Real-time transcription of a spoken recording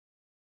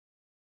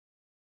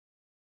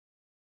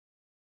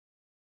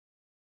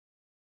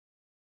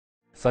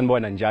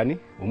Sanibona njani,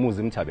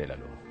 umuzi Mthabe lo.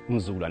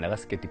 Umzukulwana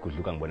kaSiketi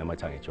Gudluka ngibona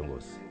amathanga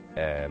eJongosi.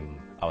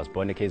 I was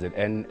born at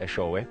KZN,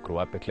 Eshowe, grew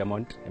up at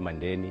Claremont,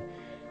 eMandeni,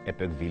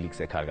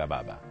 Ep3 ekhaya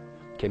kababa.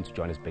 Came to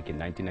Johannesburg in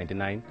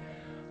 1999.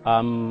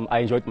 I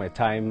enjoyed my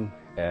time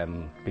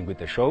being with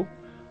the show.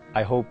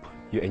 I hope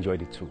you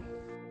enjoyed it too.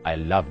 I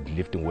loved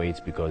lifting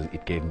weights because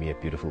it gave me a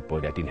beautiful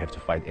body. I didn't have to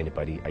fight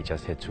anybody. I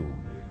just had to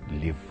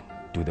live,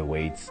 do the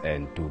weights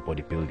and do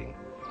bodybuilding.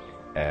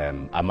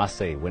 I must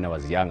say, when I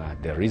was younger,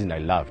 the reason I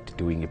loved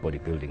doing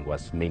bodybuilding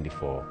was mainly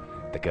for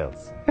the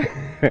girls.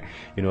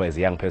 You know, as a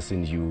young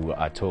person, you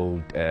are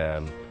told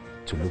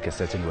to look a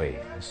certain way.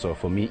 So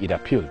for me, it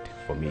appealed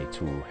for me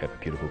to have a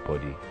beautiful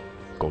body,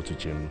 go to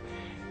gym.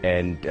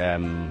 And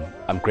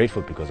I'm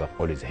grateful because I've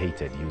always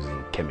hated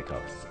using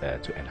chemicals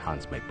to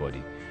enhance my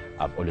body.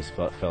 I've always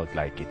felt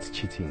like it's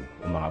cheating.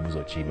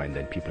 And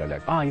then people are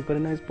like, oh, you've got a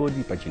nice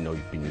body, but you know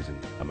you've been using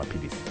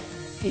pills.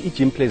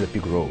 Gym plays a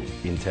big role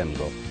in terms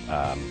of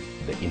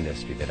the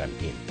industry that I'm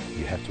in.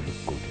 You have to look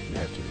good, you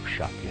have to look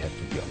sharp, you have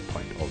to be on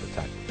point all the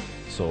time.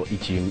 So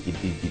each gym, it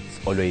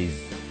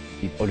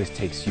always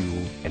takes you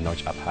a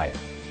notch up higher.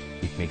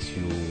 It makes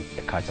you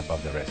a cut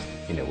above the rest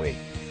in a way.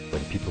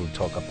 When people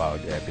talk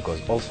about,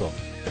 because also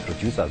the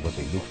producers, what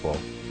they look for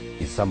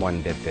is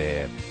someone that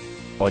the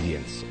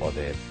audience or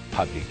the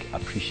public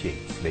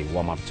appreciates, they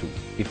warm up to.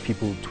 If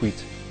people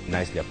tweet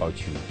nicely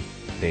about you,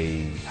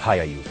 they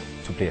hire you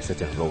to play a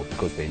certain role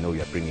because they know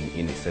you are bringing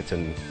in a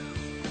certain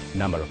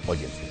number of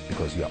audiences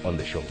because you are on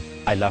the show.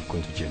 I love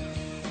going to gym.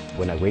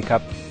 When I wake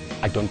up,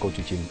 I don't go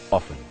to gym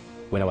often.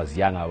 When I was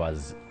young, I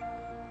was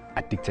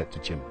addicted to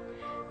gym.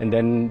 And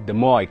then the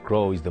more I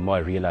grow is the more I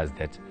realize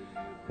that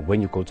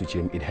when you go to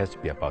gym, it has to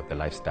be about the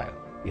lifestyle.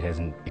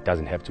 It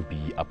doesn't have to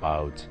be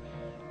about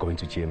going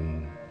to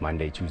gym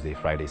Monday, Tuesday,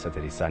 Friday,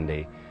 Saturday,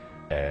 Sunday,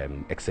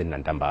 extend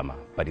and Tambama.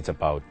 But it's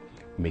about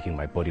making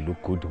my body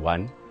look good,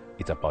 one.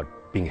 It's about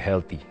being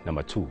healthy,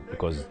 number two,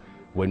 because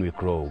when we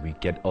grow, we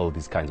get all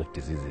these kinds of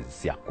diseases,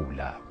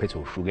 siyagula,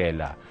 peto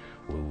shugela,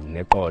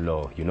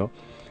 nekolo, you know.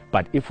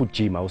 But if you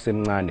gym,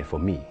 for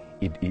me,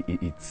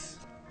 it's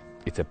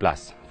a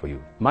plus for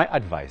you. My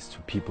advice to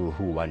people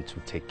who want to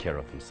take care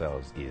of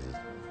themselves is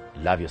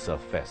love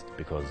yourself first,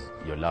 because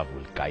your love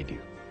will guide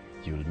you.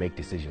 You will make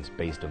decisions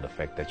based on the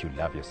fact that you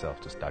love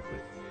yourself to start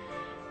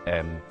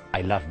with.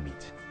 I love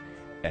meat,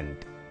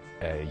 and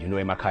you know,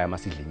 emakhaya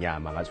masidla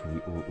inyama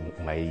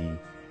ngathi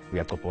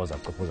uyacopoza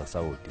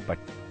sawoti. But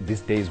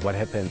these days what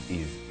happens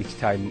is each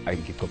time I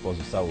get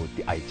copoza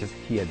sawoti, I just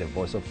hear the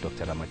voice of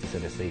Dr.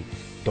 Ramatisele say,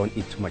 don't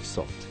eat too much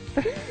salt.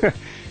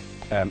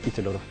 Eat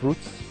a lot of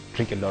fruits,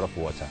 drink a lot of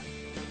water.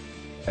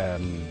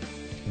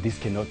 This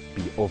cannot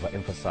be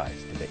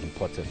overemphasized, the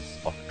importance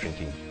of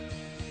drinking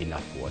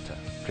enough water.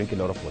 Drink a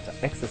lot of water,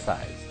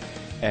 exercise,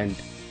 and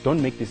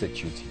don't make this a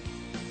duty.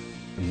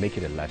 Make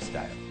it a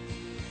lifestyle.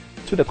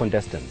 To the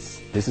contestants,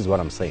 this is what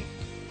I'm saying,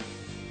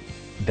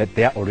 that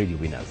they are already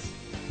winners.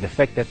 The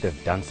fact that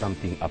they've done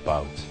something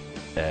about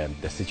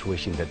the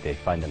situation that they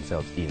find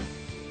themselves in,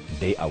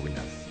 they are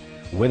winners.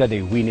 Whether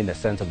they win in the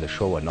sense of the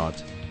show or not,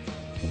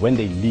 when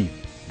they leave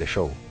the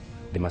show,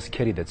 they must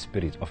carry that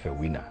spirit of a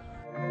winner.